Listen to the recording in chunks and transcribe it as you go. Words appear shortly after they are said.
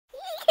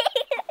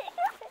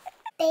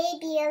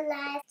Baby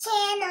Alive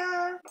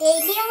channel.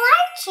 Baby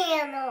Alive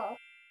channel.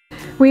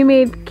 We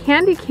made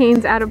candy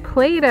canes out of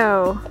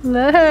Play-Doh.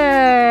 Look!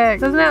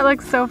 Doesn't that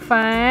look so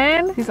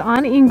fun? She's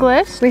on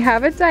English. We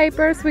have a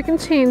diaper so we can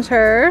change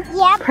her.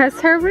 Yep. Press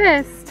her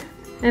wrist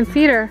and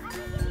feed her.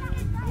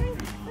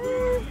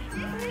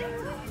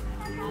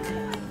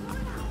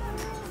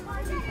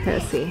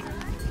 Let's see.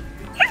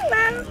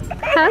 Hello.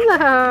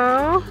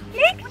 Hello.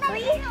 Next,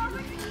 please.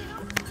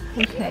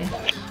 Okay.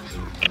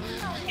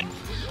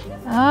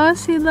 Oh,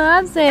 she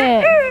loves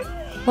it.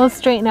 We'll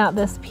straighten out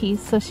this piece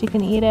so she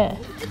can eat it.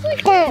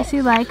 Does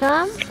she like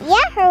them?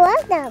 Yeah, I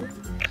love them.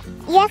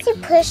 You have to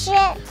push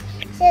it,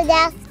 so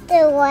that's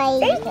the way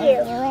you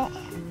can do it.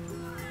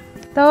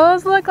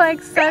 Those look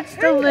like such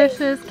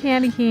delicious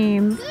candy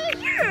canes.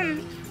 Who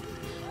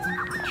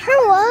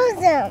loves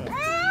them?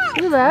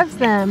 She loves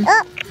them.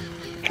 Oh,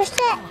 push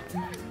it.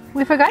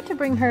 We forgot to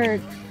bring her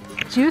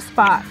juice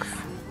box.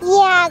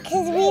 Yeah,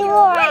 because we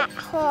were at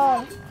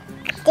home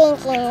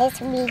thinking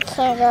this we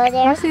can't go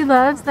there. Oh, she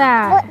loves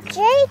that. But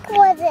Jake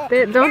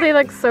wasn't. Don't they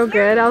look so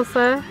good,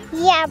 Elsa?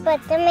 Yeah,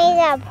 but they're made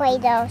out of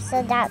Play-Doh,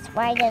 so that's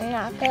why they're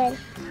not good.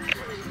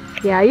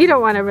 Yeah, you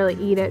don't want to really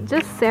eat it.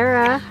 Just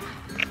Sarah.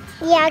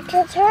 Yeah,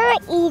 because her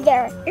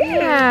eater.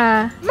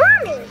 Yeah.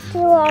 Mommy! Do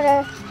you want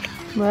to?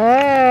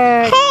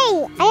 Look.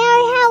 Hey, I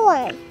already have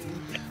one.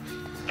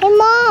 Hey,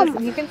 Mom.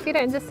 You can feed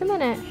it in just a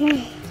minute.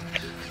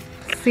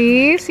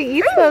 See, she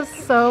eats those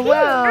so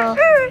well.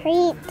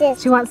 Eat this.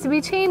 She wants to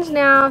be changed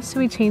now. Should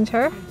we change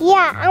her?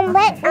 Yeah, I'm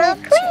letting me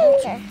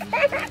change her.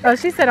 Oh,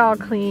 she said all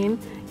clean.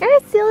 You're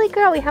a silly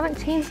girl. We haven't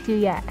changed you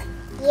yet.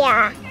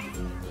 Yeah.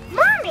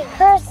 Mommy.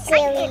 Her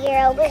silly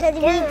girl, because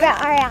we got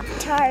her at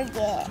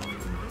Target.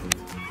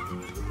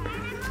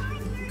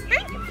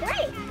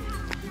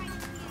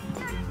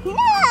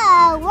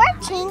 No, we're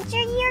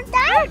changing your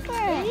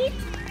diaper.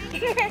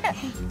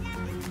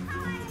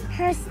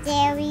 Her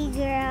silly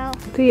girl.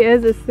 She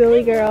is a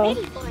silly girl.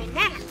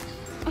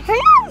 We're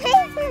not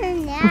ready for a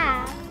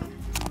nap.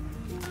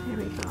 There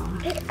we go.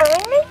 Did I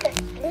make a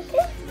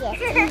Yes,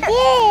 you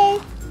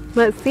did.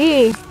 Let's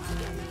see.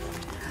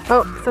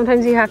 Oh,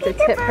 sometimes you have to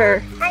tip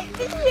her. I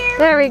see you.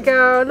 There we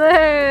go.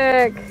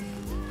 Look.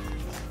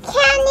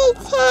 Candy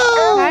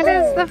cane. That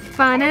is the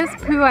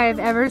funnest poo I've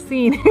ever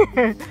seen.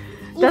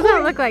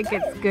 Doesn't look like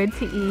it's good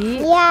to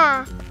eat,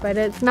 Yeah. but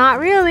it's not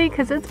really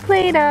because it's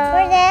Play-Doh.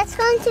 We're just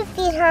going to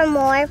feed her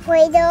more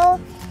Play-Doh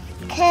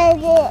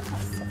because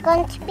it's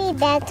going to be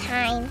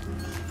bedtime.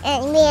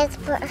 And we have to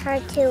put her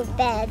to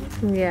bed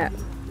Yeah.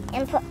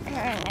 and put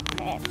her in the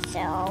crib.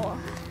 So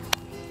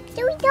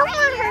we don't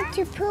want her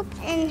to poop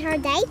in her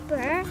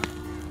diaper.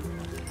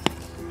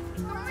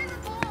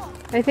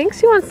 I think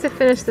she wants to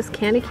finish this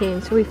candy cane.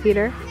 Should we feed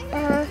her?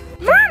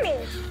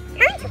 Mommy,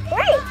 time to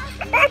play.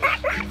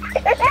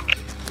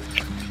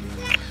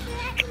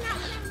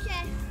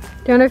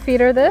 Do you want to feed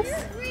her this?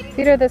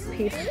 Feed her this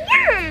piece.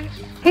 Yeah.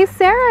 Hey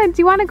Sarah, do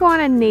you want to go on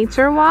a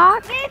nature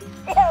walk? It's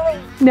silly.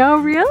 No,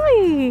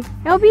 really.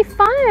 It'll be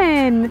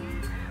fun.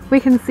 We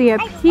can see a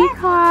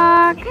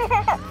peacock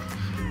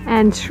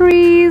and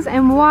trees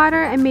and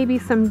water and maybe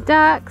some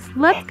ducks.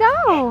 Let's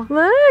go.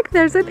 Look,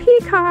 there's a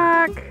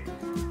peacock.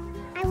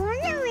 I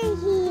wonder when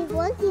he's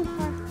looking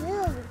for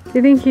food. Do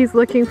you think he's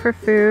looking for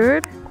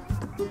food?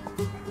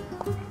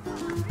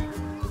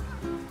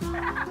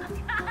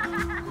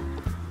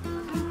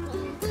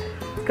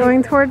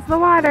 Going towards the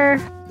water.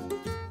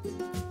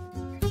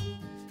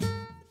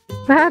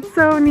 That's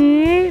so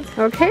neat.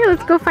 Okay,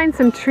 let's go find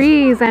some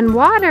trees and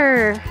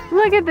water.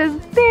 Look at this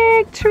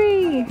big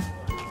tree.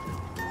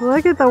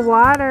 Look at the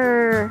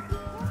water.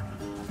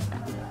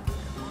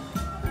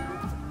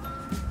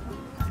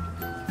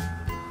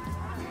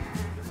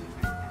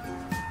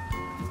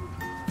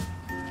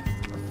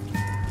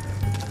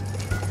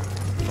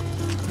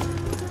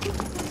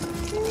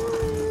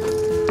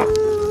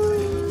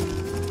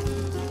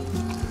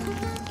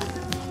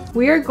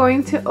 We are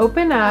going to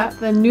open up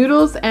the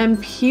noodles and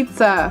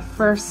pizza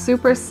for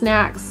Super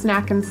Snacks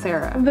Snackin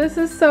Sara. This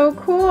is so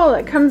cool.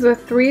 It comes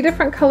with 3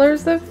 different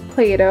colors of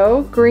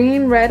Play-Doh,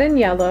 green, red, and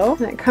yellow.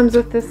 And it comes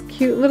with this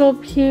cute little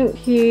pink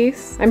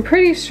piece. I'm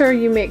pretty sure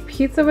you make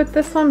pizza with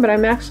this one, but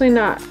I'm actually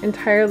not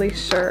entirely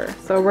sure.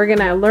 So we're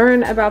gonna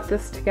learn about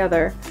this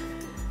together.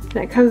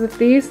 And it comes with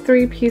these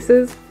 3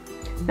 pieces.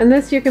 And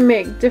this you can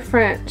make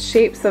different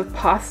shapes of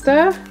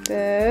pasta.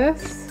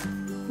 This,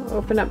 we'll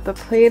open up the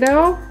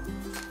Play-Doh.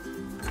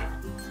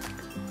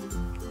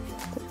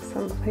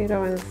 Some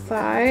Play-Doh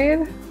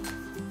inside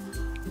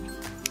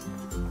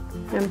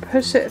and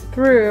push it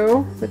through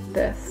with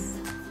this.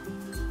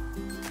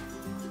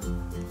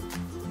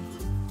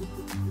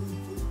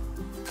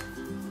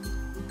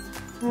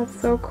 That's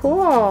so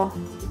cool.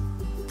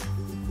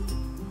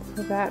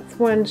 So that's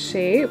one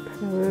shape.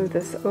 Move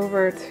this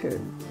over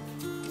to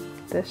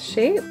this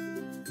shape.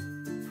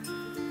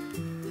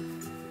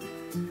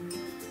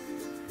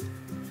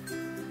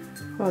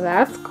 Oh,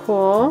 that's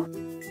cool.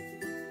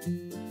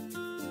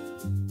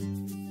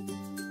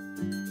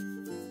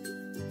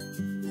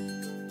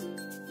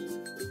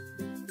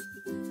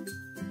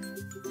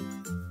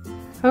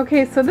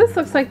 Okay, so this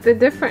looks like the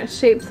different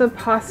shapes of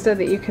pasta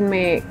that you can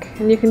make.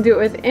 And you can do it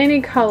with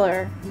any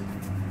color.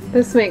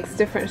 This makes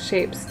different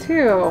shapes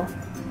too.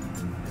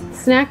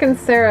 Snackin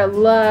Sara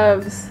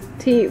loves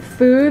to eat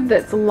food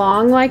that's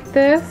long like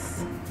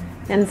this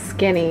and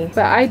skinny.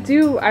 But I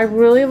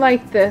really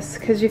like this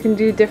because you can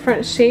do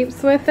different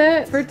shapes with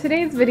it. For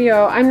today's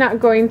video, I'm not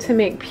going to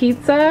make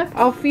pizza.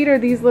 I'll feed her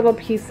these little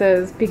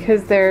pieces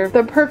because they're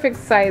the perfect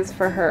size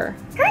for her.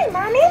 Hi,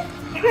 Mommy.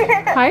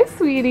 Hi,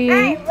 sweetie.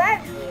 I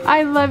love you.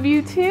 I love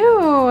you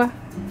too.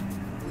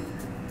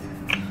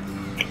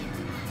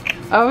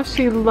 Oh,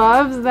 she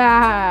loves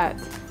that.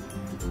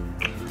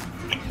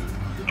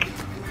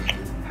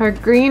 Her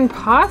green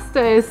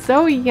pasta is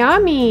so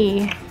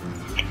yummy.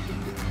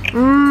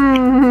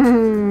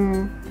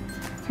 Mmm.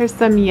 Here's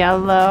some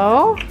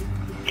yellow.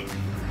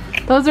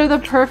 Those are the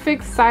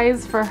perfect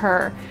size for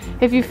her.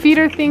 If you feed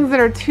her things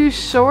that are too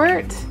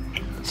short,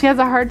 she has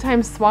a hard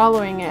time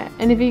swallowing it.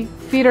 And if you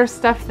feed her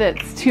stuff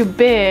that's too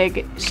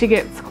big, she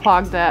gets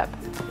clogged up.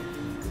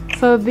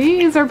 So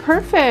these are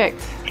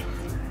perfect.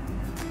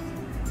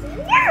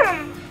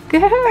 Yeah.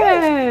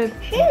 Good.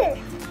 Cheers.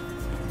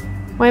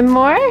 One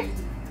more?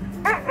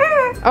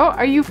 Oh,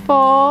 are you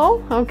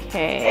full?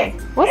 Okay.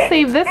 We'll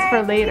save this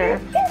for later.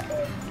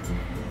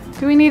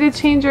 Do we need to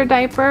change your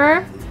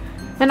diaper?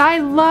 And I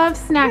love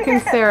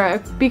Snackin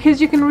Sara because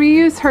you can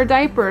reuse her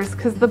diapers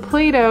because the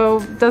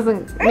Play-Doh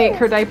doesn't make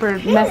her diaper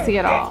messy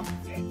at all.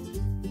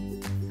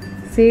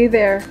 See,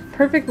 they're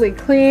perfectly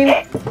clean.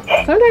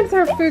 Sometimes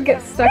her food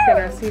gets stuck in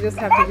her, so you just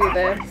have to do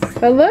this.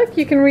 But look,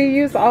 you can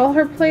reuse all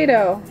her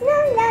Play-Doh.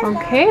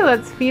 Okay,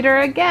 let's feed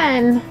her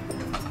again.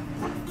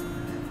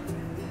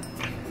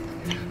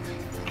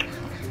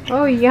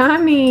 Oh,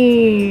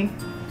 yummy.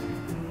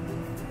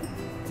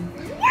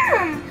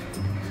 Yeah.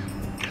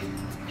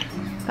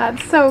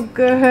 That's so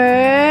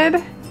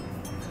good.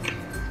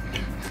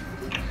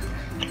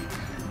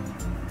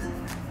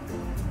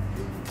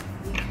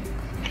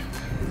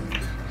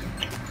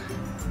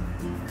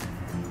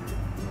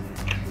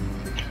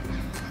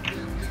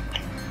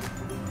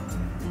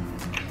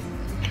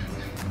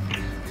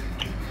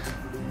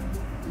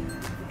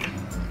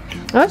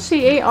 Oh,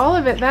 she ate all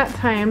of it that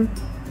time.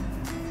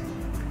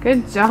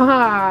 Good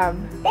job.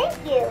 Thank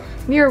you.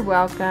 You're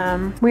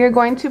welcome. We are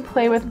going to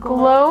play with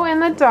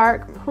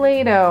glow-in-the-dark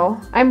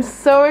Play-Doh. I'm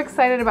so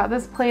excited about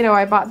this Play-Doh.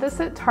 I bought this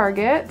at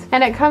Target,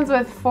 and it comes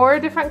with 4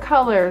 different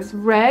colors: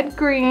 red,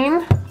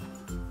 green,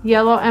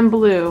 yellow, and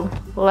blue.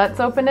 Let's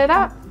open it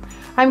up.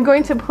 I'm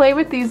going to play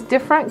with these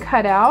different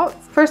cutouts.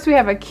 First, we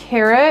have a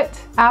carrot,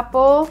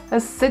 apple, a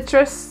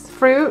citrus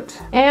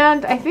fruit,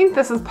 and I think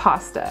this is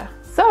pasta.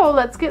 So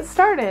let's get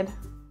started.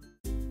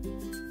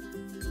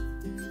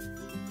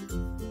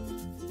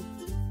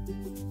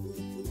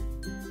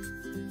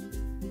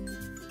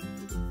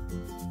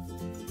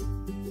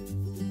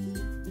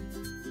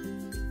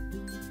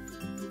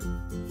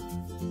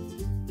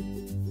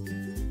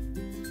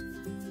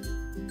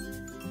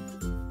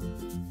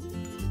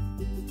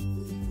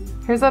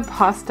 Here's a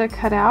pasta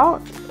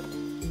cutout.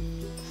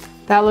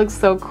 That looks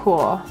so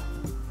cool.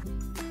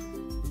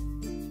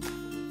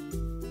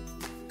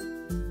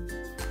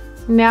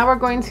 Now we're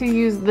going to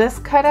use this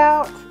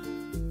cutout.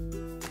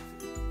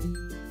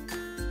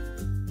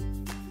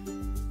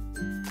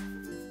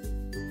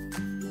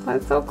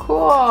 That's so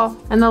cool.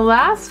 And the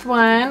last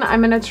one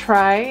I'm gonna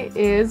try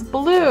is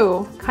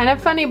blue. Kind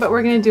of funny, but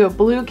we're gonna do a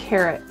blue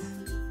carrot.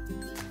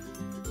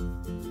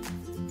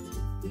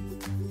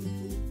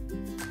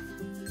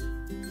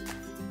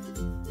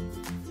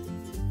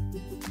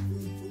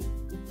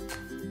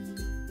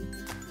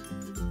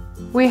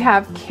 We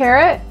have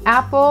carrot,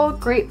 apple,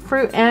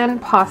 grapefruit,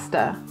 and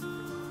pasta.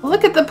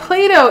 Look at the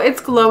Play-Doh, it's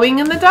glowing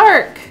in the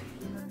dark.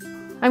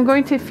 I'm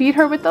going to feed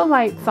her with the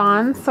lights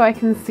on so I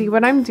can see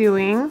what I'm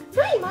doing.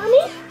 Hi,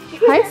 Mommy.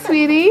 Hi,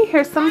 sweetie.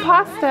 Here's some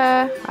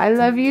pasta. I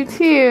love you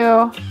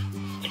too.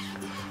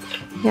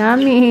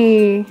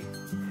 Yummy.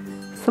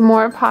 Some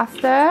more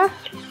pasta.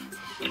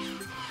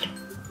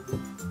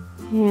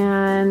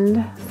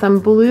 And some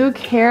blue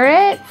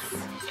carrots.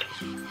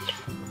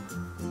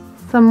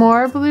 Some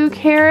more blue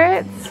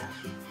carrots.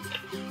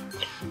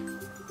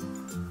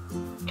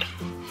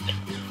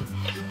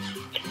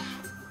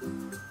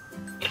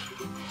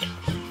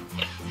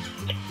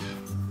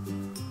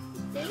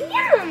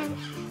 Yum.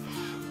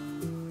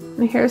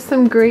 And here's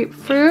some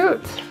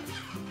grapefruit.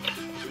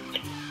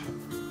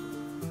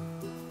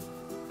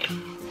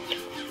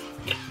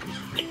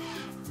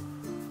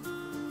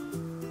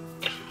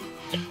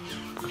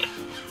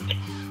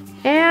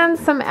 And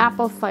some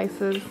apple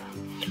slices.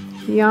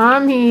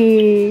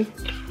 Yummy.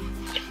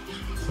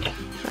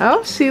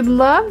 Oh, she'd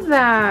love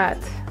that.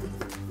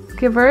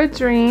 Give her a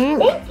drink.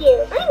 Thank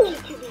you. I need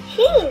to be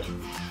changed.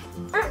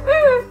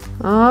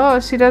 Oh,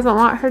 she doesn't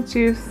want her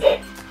juice.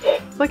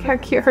 Look how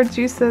cute her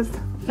juice is.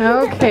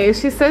 Okay,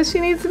 she says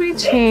she needs to be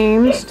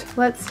changed.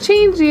 Let's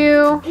change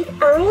you. Did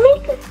I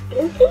make a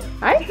smoothie?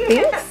 I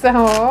think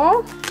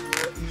so.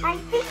 I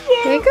think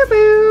you.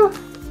 Peekaboo.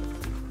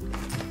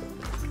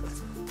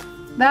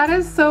 That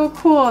is so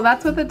cool.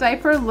 That's what the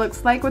diaper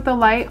looks like with the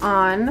light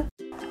on.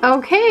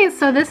 Okay,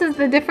 so this is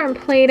the different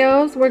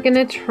Play-Dohs we're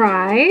gonna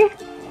try.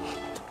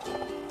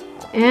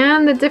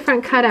 And the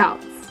different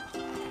cutouts.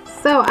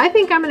 So I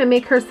think I'm gonna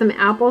make her some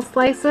apple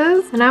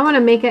slices, and I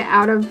wanna make it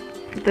out of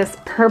this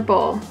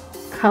purple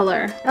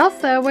color.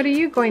 Elsa, what are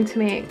you going to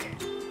make?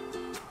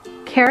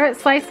 Carrot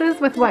slices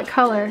with what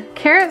color?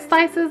 Carrot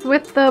slices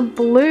with the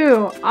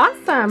blue.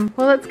 Awesome.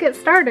 Well, let's get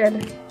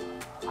started.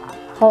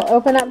 I'll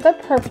open up the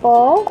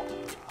purple.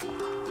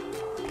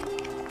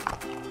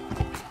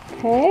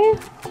 Okay.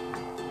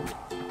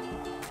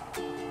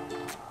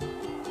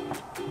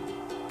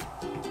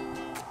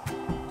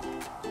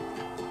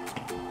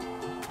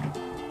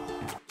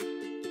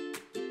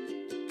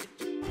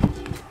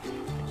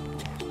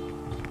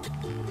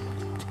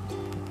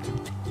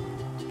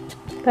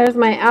 There's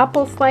my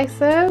apple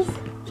slices.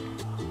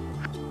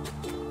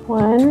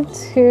 1,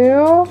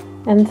 2,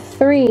 and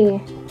 3.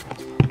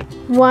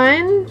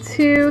 1,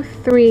 2,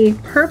 3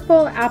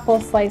 purple apple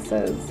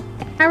slices.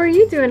 How are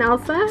you doing,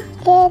 Elsa?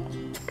 Good.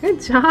 Good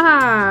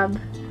job.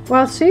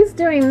 While she's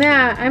doing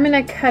that, I'm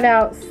gonna cut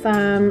out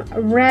some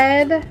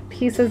red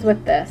pieces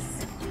with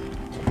this.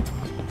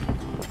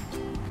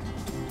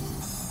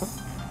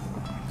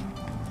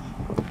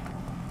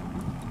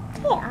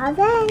 Okay, all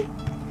done.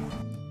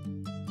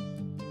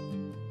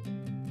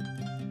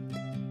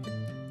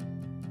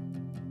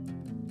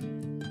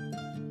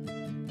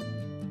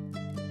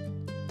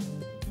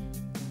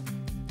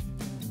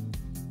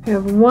 I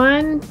have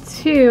 1,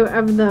 2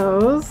 of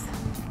those.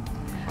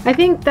 I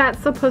think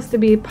that's supposed to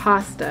be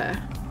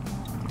pasta.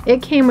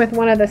 It came with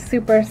one of the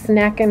super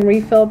snack and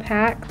refill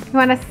packs. You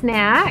want a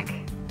snack?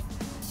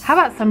 How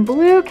about some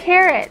blue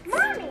carrots?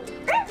 Mommy,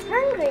 I'm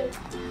hungry.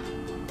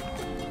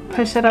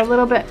 Push it a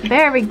little bit.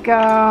 There we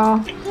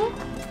go.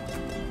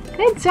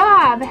 Good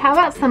job. How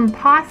about some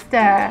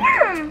pasta?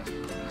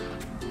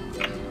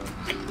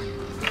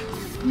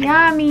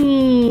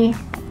 Yummy.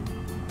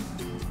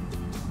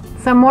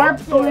 Some more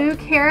blue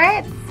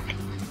carrots.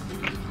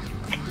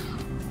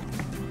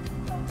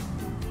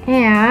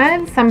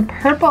 And some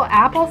purple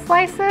apple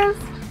slices.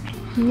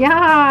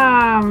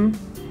 Yum.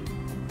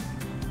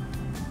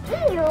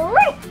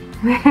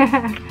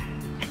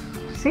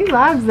 She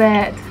loves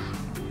it.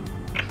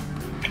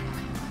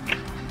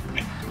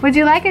 Would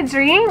you like a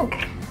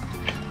drink?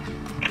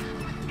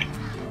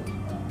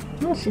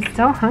 Oh, she's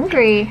still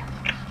hungry.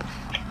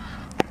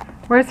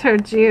 Where's her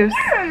juice?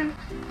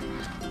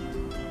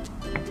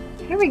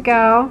 Here we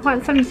go.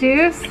 Want some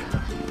juice?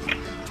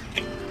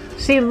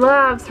 She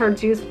loves her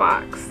juice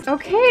box.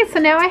 Okay, so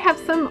now I have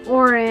some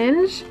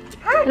orange,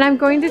 and I'm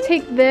going to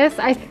take this.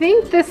 I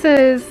think this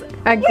is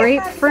a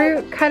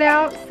grapefruit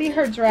cutout. See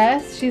her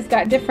dress? She's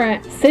got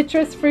different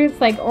citrus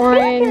fruits like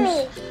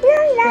orange,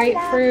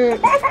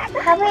 grapefruit.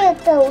 Cover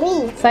the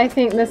leaf. So I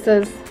think this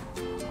is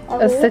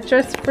a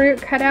citrus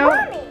fruit cutout.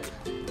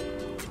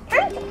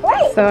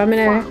 So I'm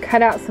gonna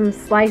cut out some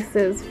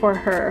slices for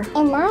her.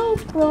 And I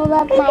rolled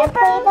up my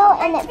Play-Doh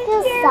and it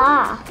feels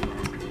soft.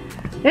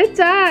 It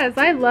does.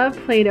 I love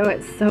Play-Doh.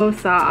 It's so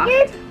soft.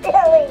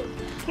 Silly.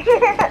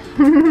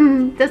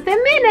 Just a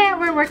minute.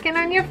 We're working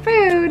on your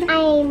food.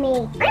 I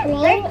made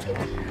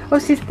green. Oh,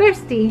 she's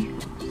thirsty.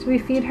 Should we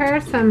feed her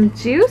some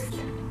juice?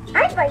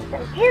 I'd like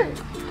some juice.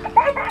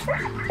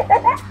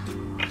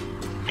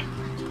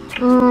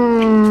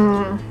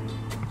 Mmm.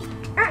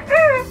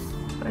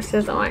 Oh, she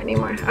doesn't want any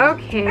more.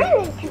 Okay.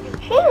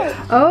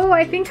 Oh,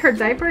 I think her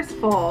diaper's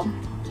full.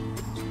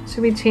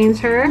 Should we change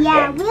her?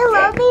 Yeah, we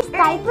love these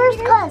diapers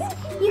because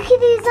you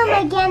can use them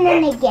again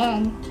and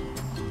again.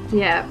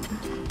 Yep.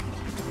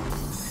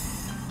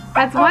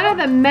 That's one of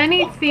the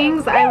many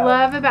things I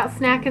love about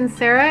Snackin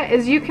Sara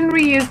is you can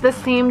reuse the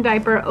same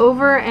diaper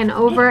over and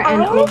over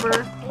and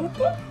over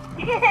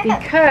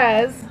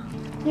because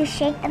you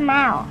shake them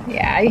out.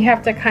 Yeah, you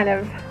have to kind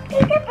of.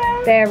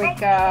 There we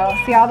go.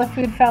 See, all the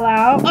food fell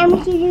out. And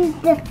we can use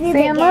the food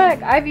See, and again.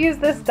 look, I've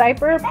used this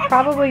diaper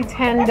probably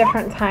 10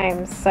 different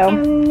times. So,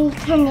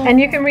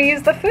 and you can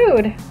reuse the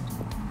food.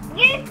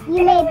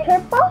 You made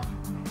purple?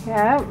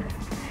 Yeah.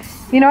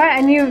 You know what?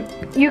 And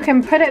you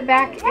can put it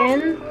back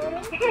in.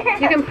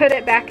 You can put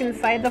it back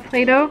inside the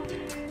Play-Doh,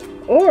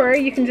 or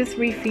you can just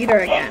refeed her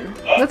again.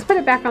 Let's put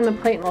it back on the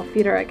plate and we'll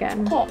feed her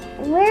again. Okay,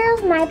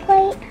 where's my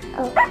plate?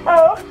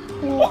 Oh.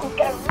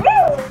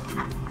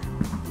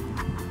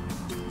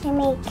 I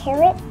made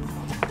carrots.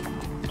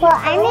 Well,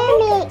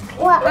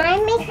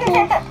 I'm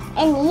making,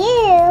 and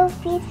you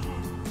feed.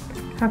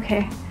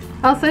 Okay.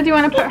 Elsa, do you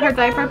want to put her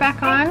diaper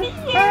back on?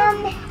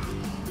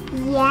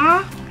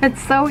 Yeah.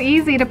 It's so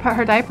easy to put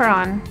her diaper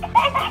on.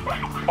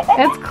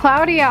 It's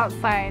cloudy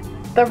outside.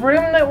 The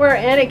room that we're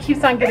in, it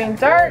keeps on getting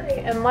dark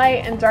and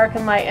light and dark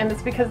and light, and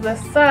it's because the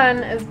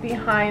sun is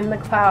behind the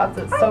clouds.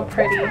 It's so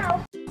pretty.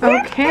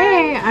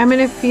 Okay, I'm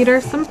gonna feed her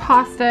some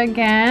pasta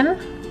again.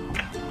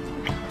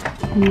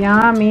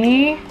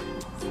 Yummy.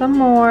 Some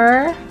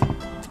more.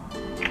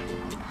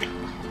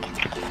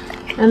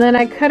 And then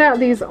I cut out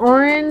these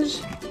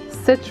orange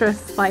citrus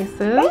slices.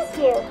 Thank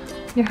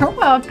you. You're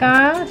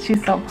welcome.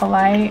 She's so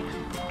polite.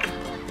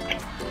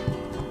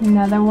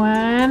 Another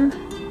one.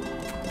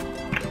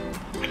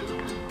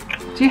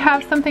 Do Do you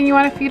have something you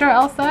want to feed her,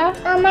 Elsa?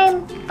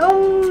 I'm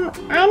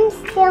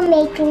still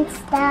making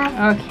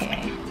stuff.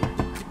 Okay.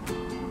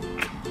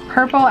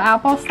 Purple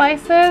apple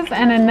slices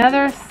and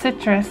another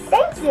citrus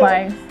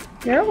slice.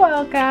 You're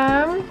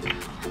welcome.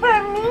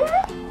 For me?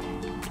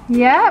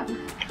 Yep.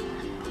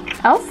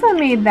 Elsa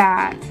made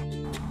that.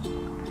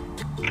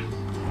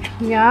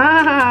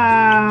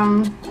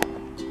 Yum.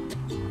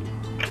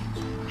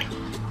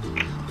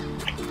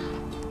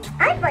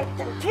 I'd like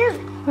some juice.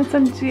 Want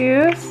some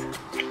juice?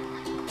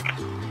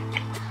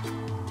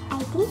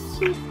 I think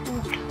she's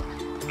good.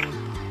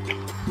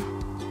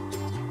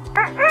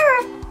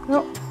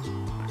 Oh.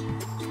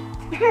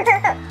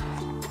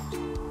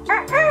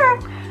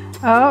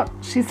 Oh,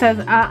 she says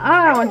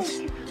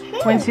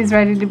when she's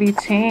ready to be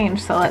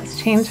changed. So let's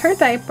change her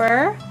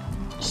diaper.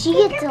 She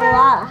gets a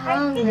lot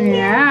hungry.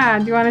 Yeah,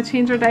 do you want to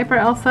change her diaper,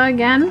 Elsa,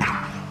 again?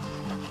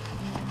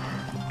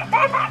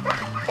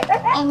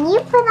 And you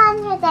put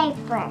on your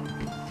diaper.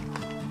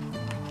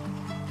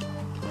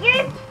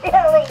 You're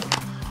silly.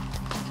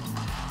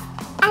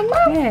 I'm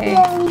not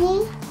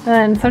silly.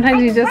 And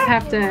sometimes you just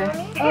have to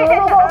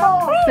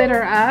sit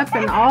her up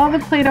and all the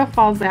Play-Doh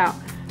falls out.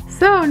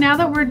 So now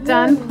that we're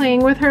done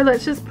playing with her,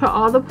 let's just put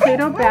all the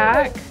Play-Doh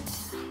back.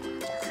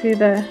 See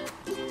the...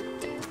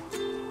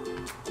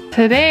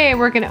 Today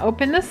we're gonna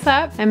open this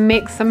up and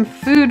make some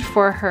food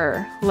for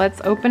her.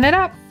 Let's open it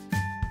up.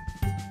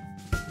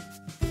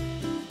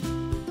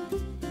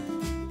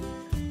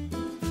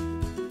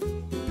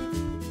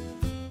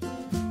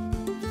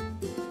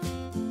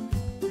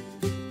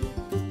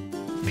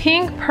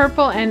 Pink,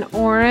 purple, and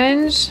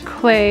orange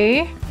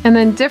clay, and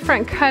then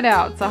different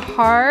cutouts, a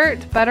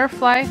heart,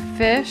 butterfly,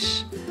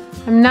 fish.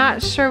 I'm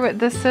not sure what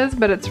this is,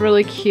 but it's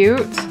really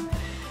cute.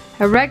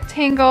 A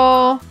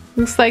rectangle,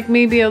 looks like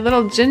maybe a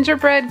little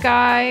gingerbread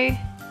guy,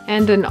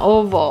 and an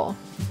oval.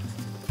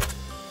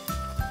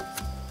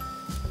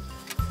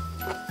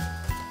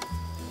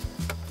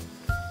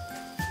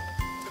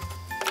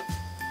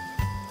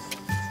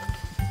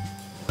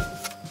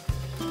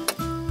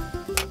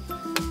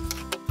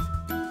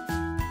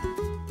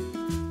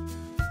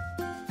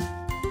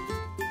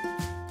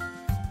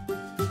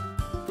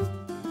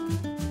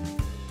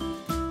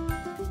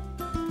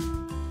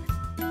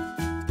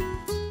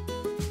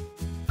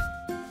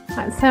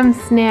 Want some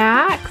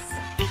snacks?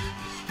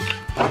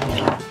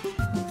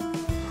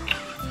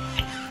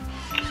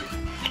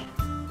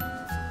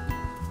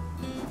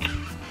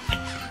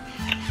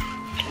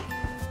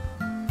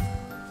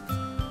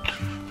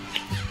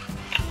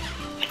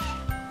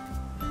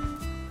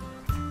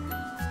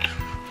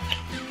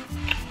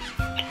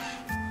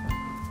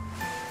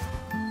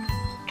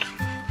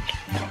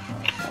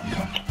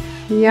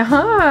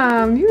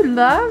 Yum! You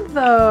love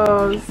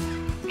those.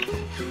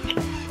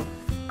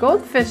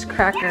 Goldfish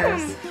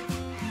crackers.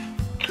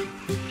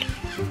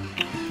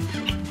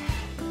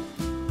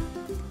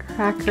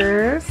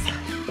 Crackers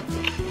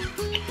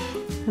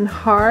and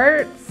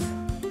hearts.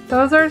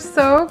 Those are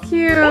so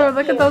cute.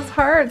 Look at those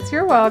hearts.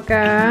 You're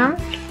welcome.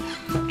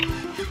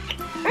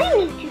 I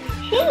need to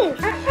change.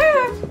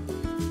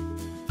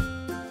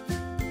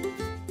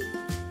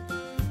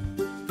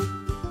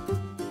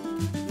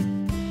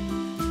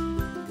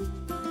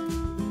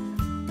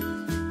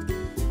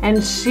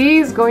 And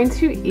she's going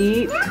to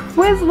eat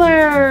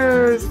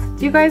Twizzlers.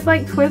 Do you guys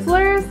like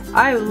Twizzlers?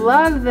 I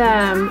love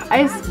them.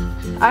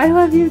 I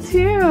love you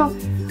too.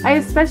 I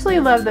especially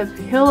love the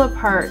peel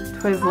apart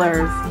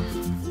Twizzlers.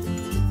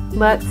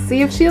 Let's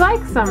see if she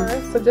likes them.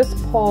 So just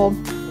pull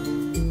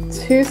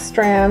 2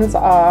 strands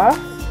off.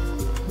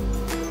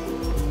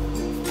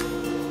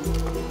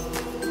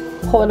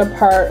 Pull it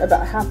apart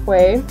about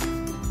halfway. You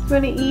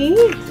want to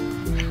eat?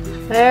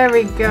 There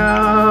we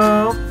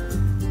go.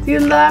 Do you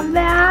love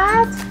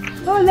that?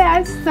 Oh,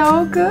 that's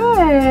so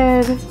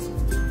good.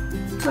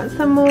 Want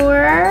some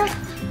more?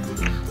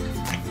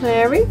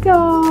 There we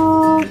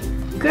go.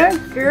 Good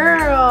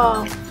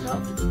girl.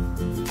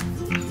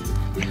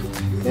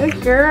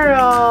 Good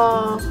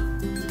girl.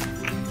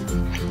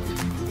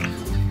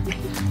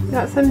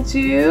 Got some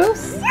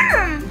juice?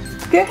 Yeah.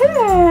 Good.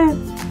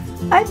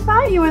 I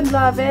thought you would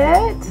love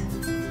it.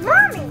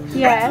 Mommy,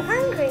 yes. I'm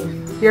hungry.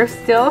 You're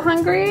still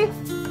hungry?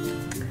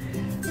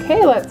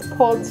 Okay, let's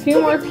pull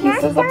 2 more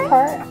pieces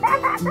apart.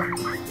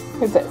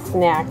 Is it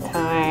snack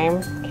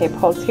time? Okay,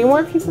 pull 2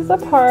 more pieces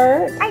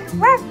apart. I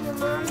love you,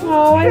 Mommy.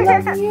 Oh, I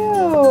love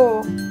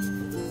you.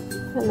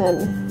 And then...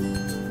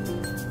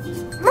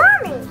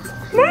 Mommy,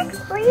 next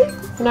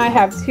please. Now I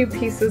have 2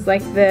 pieces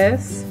like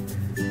this.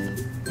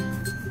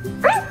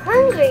 I'm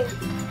hungry.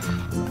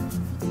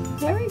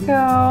 There we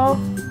go.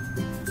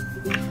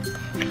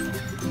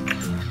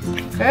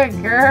 Good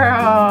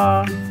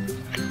girl.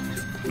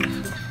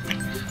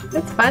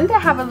 It's fun to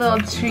have a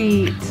little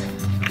treat.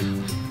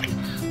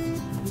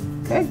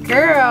 Good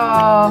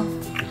girl.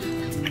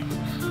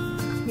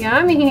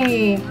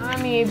 Yummy.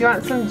 Yummy. Do you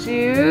want some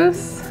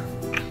juice?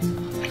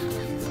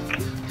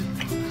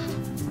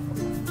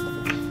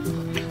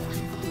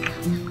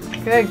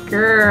 Good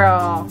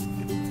girl.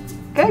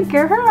 Good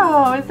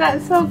girl. Is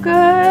that so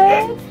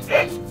good?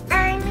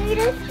 I need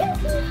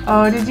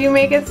Oh, did you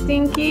make it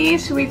stinky?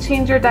 Should we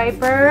change your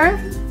diaper?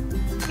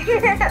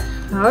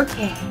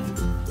 Okay.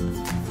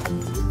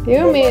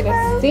 You made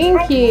it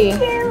stinky.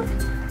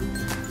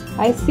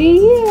 I see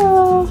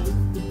you.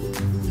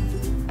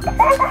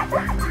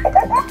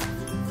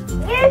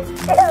 You're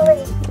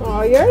silly.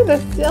 Oh, you're the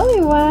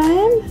silly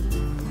one.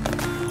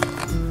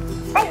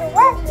 I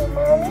love you,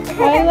 Mommy.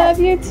 I love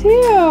you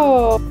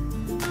too.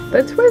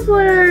 The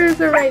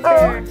Twizzlers are right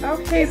there.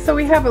 Okay, so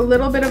we have a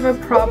little bit of a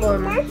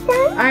problem.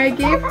 I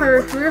gave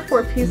her 3 or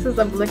 4 pieces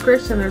of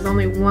licorice and there's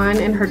only 1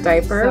 in her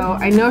diaper. So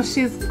I know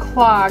she's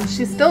clogged.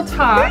 She still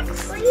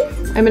talks.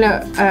 I'm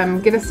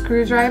gonna get a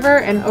screwdriver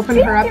and open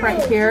her up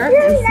right here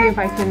and see if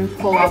I can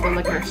pull all the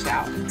licorice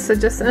out. So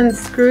just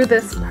unscrew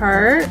this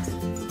part.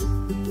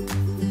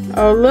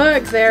 Oh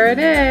look, there it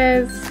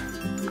is.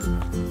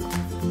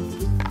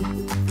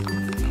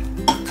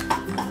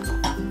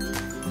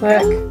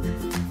 Look.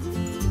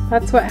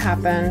 That's what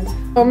happened.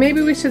 Oh,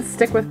 maybe we should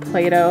stick with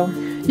Play-Doh.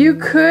 You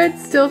could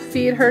still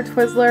feed her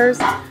Twizzlers,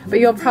 but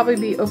you'll probably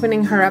be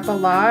opening her up a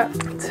lot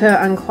to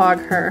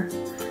unclog her.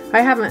 I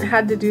haven't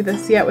had to do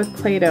this yet with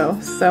Play-Doh,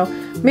 so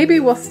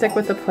maybe we'll stick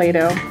with the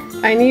Play-Doh.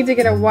 I need to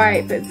get a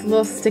wipe. It's a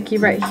little sticky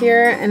right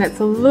here, and it's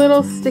a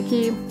little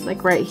sticky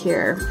like right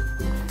here.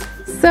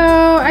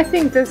 So I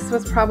think this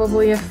was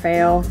probably a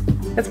fail.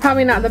 It's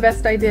probably not the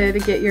best idea to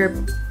get your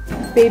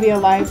baby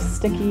alive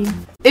sticky.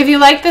 If you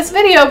like this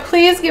video,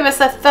 please give us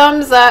a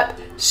thumbs up,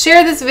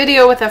 share this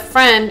video with a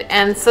friend,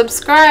 and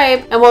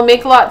subscribe, and we'll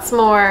make lots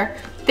more.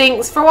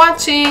 Thanks for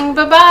watching.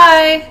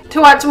 Bye-bye. To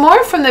watch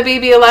more from the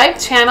Baby Alive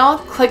channel,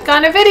 click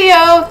on a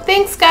video.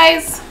 Thanks,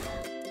 guys.